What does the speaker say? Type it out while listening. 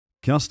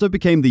Custer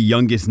became the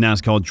youngest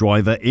NASCAR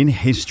driver in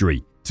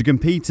history to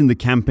compete in the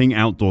Camping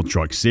Outdoor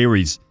Truck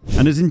Series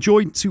and has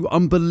enjoyed two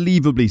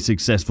unbelievably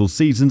successful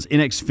seasons in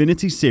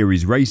Xfinity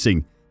Series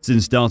racing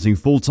since starting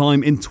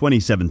full-time in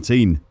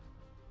 2017.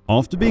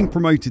 After being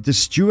promoted to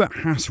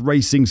Stewart-Haas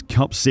Racing's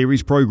Cup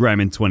Series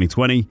program in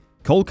 2020,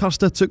 Cole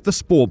Custer took the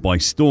sport by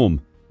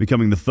storm,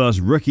 becoming the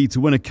first rookie to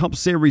win a Cup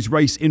Series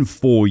race in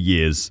 4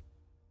 years.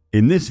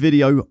 In this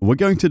video, we're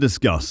going to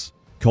discuss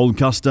Cole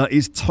Custer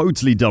is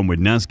totally done with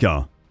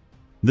NASCAR.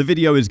 The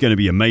video is going to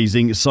be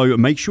amazing, so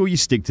make sure you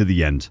stick to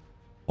the end.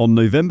 On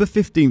November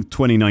 15,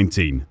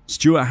 2019,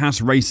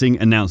 Stewart-Haas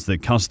Racing announced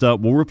that Custer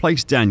will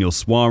replace Daniel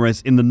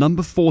Suarez in the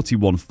number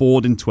 41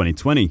 Ford in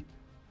 2020.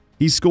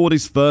 He scored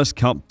his first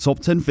Cup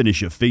top 10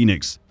 finish at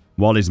Phoenix,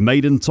 while his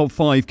maiden top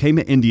 5 came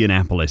at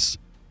Indianapolis.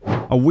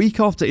 A week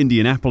after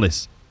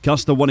Indianapolis,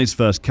 Custer won his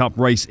first Cup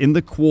race in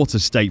the Quarter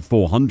State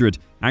 400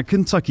 at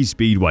Kentucky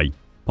Speedway,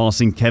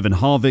 passing Kevin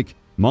Harvick,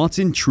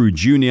 Martin Truex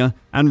Jr.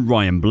 and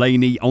Ryan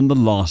Blaney on the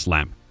last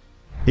lap.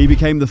 He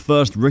became the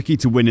first rookie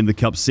to win in the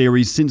Cup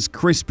Series since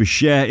Chris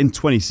Buescher in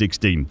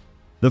 2016,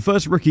 the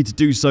first rookie to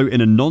do so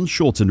in a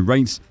non-shortened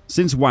race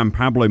since Juan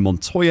Pablo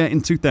Montoya in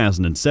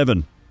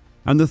 2007,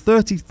 and the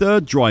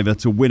 33rd driver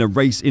to win a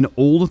race in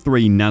all the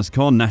 3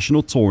 NASCAR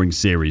National Touring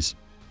Series.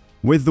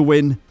 With the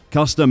win,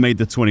 Custer made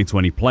the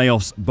 2020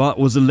 playoffs but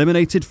was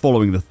eliminated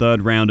following the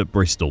 3rd round at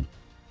Bristol.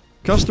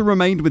 Custer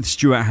remained with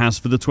Stewart-Haas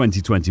for the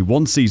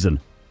 2021 season.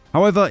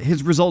 However,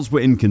 his results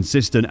were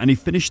inconsistent and he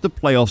finished the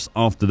playoffs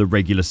after the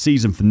regular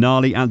season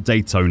finale at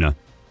Daytona,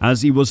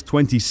 as he was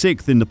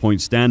 26th in the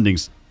point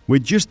standings,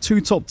 with just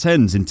 2 top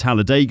 10s in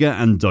Talladega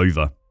and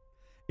Dover.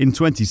 In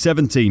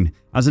 2017,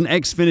 as an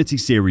Xfinity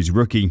Series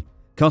rookie,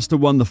 Custer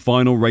won the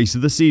final race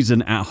of the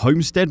season at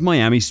Homestead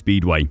Miami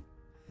Speedway.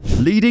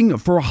 Leading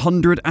for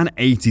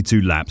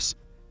 182 laps,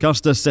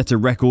 Custer set a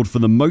record for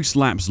the most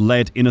laps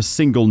led in a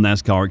single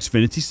NASCAR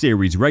Xfinity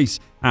Series race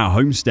at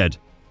Homestead,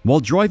 while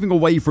driving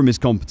away from his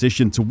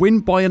competition to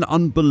win by an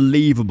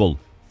unbelievable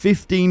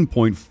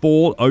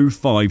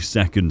 15.405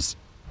 seconds.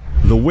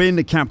 The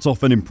win capped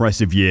off an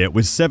impressive year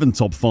with 7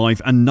 top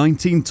 5 and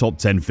 19 top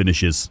 10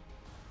 finishes.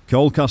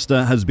 Cole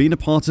Custer has been a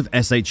part of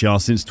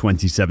SHR since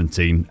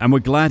 2017 and we're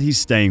glad he's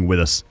staying with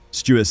us,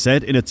 Stewart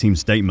said in a team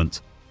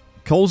statement.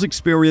 Cole's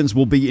experience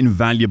will be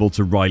invaluable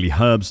to Riley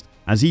Herbst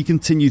as he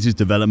continues his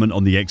development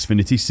on the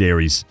Xfinity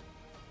Series.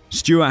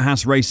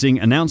 Stewart-Haas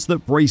Racing announced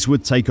that Brees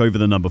would take over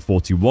the number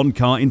 41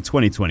 car in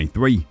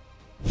 2023.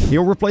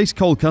 He'll replace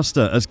Cole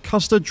Custer as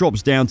Custer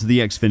drops down to the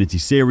Xfinity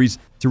Series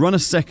to run a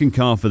second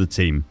car for the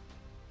team.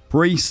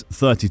 Brees,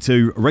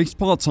 32, raced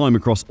part-time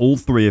across all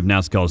 3 of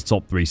NASCAR's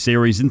top 3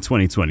 series in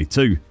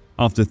 2022,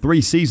 after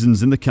 3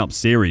 seasons in the Cup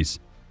Series.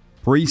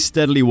 Brees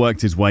steadily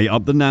worked his way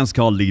up the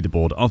NASCAR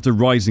leaderboard after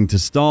rising to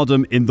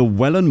stardom in the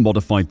Whelen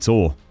Modified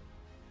Tour.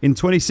 In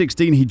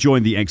 2016, he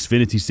joined the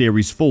Xfinity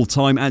Series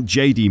full-time at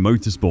JD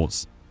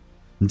Motorsports.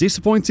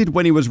 Disappointed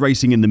when he was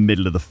racing in the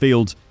middle of the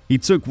field, he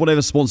took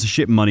whatever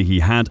sponsorship money he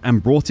had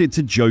and brought it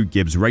to Joe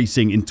Gibbs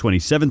Racing in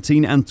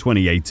 2017 and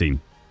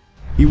 2018.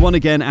 He won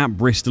again at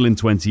Bristol in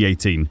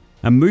 2018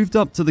 and moved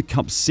up to the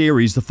Cup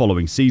Series the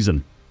following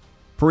season.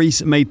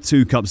 Brees made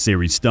 2 Cup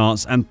Series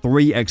starts and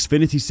 3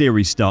 Xfinity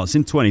Series starts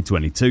in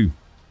 2022.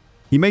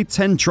 He made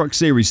 10 Truck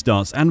Series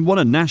starts and won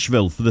at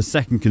Nashville for the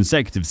 2nd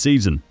consecutive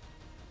season.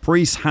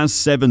 Brees has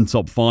 7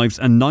 top 5s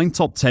and 9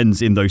 top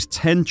 10s in those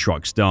 10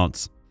 truck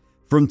starts.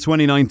 From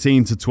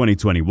 2019 to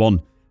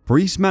 2021,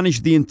 Brees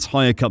managed the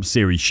entire Cup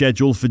Series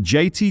schedule for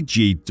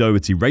JTG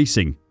Doherty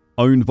Racing,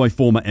 owned by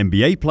former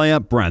NBA player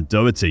Brad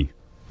Doherty.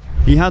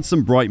 He had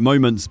some bright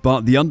moments,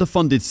 but the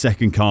underfunded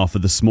second car for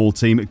the small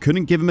team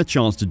couldn't give him a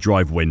chance to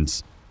drive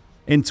wins.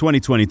 In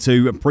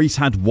 2022, Brees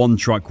had 1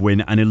 truck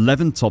win and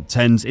 11 top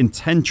 10s in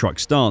 10 truck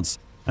starts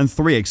and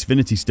 3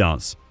 Xfinity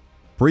starts.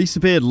 Brees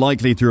appeared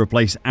likely to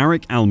replace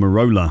Aric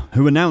Almirola,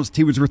 who announced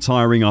he was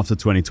retiring after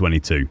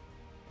 2022.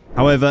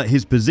 However,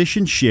 his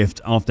position shift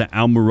after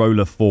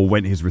Almirola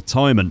forewent his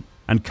retirement,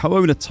 and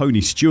co-owner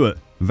Tony Stewart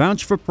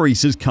vouched for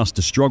Brees as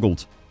Custer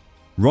struggled.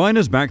 Ryan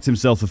has backed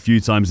himself a few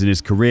times in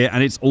his career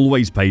and it's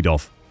always paid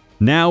off.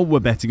 Now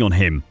we're betting on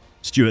him,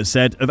 Stewart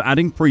said of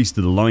adding Brees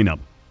to the lineup.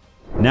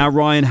 Now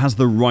Ryan has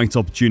the right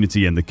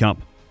opportunity in the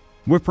Cup.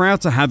 We're proud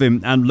to have him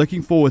and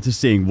looking forward to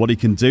seeing what he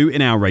can do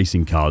in our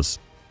racing cars.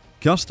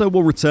 Custer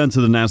will return to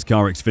the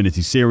NASCAR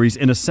Xfinity Series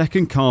in a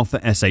second car for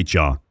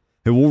SHR,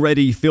 who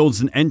already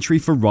fields an entry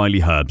for Riley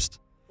Herbst.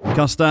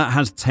 Custer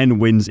has 10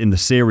 wins in the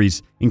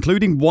series,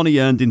 including 1 he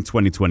earned in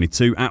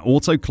 2022 at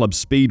Auto Club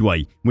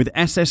Speedway with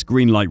SS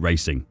Greenlight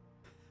Racing.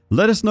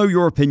 Let us know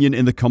your opinion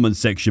in the comments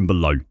section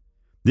below.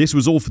 This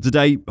was all for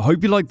today.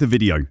 Hope you liked the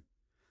video.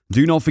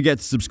 Do not forget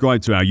to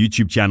subscribe to our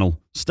YouTube channel.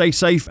 Stay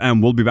safe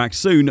and we'll be back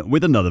soon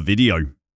with another video.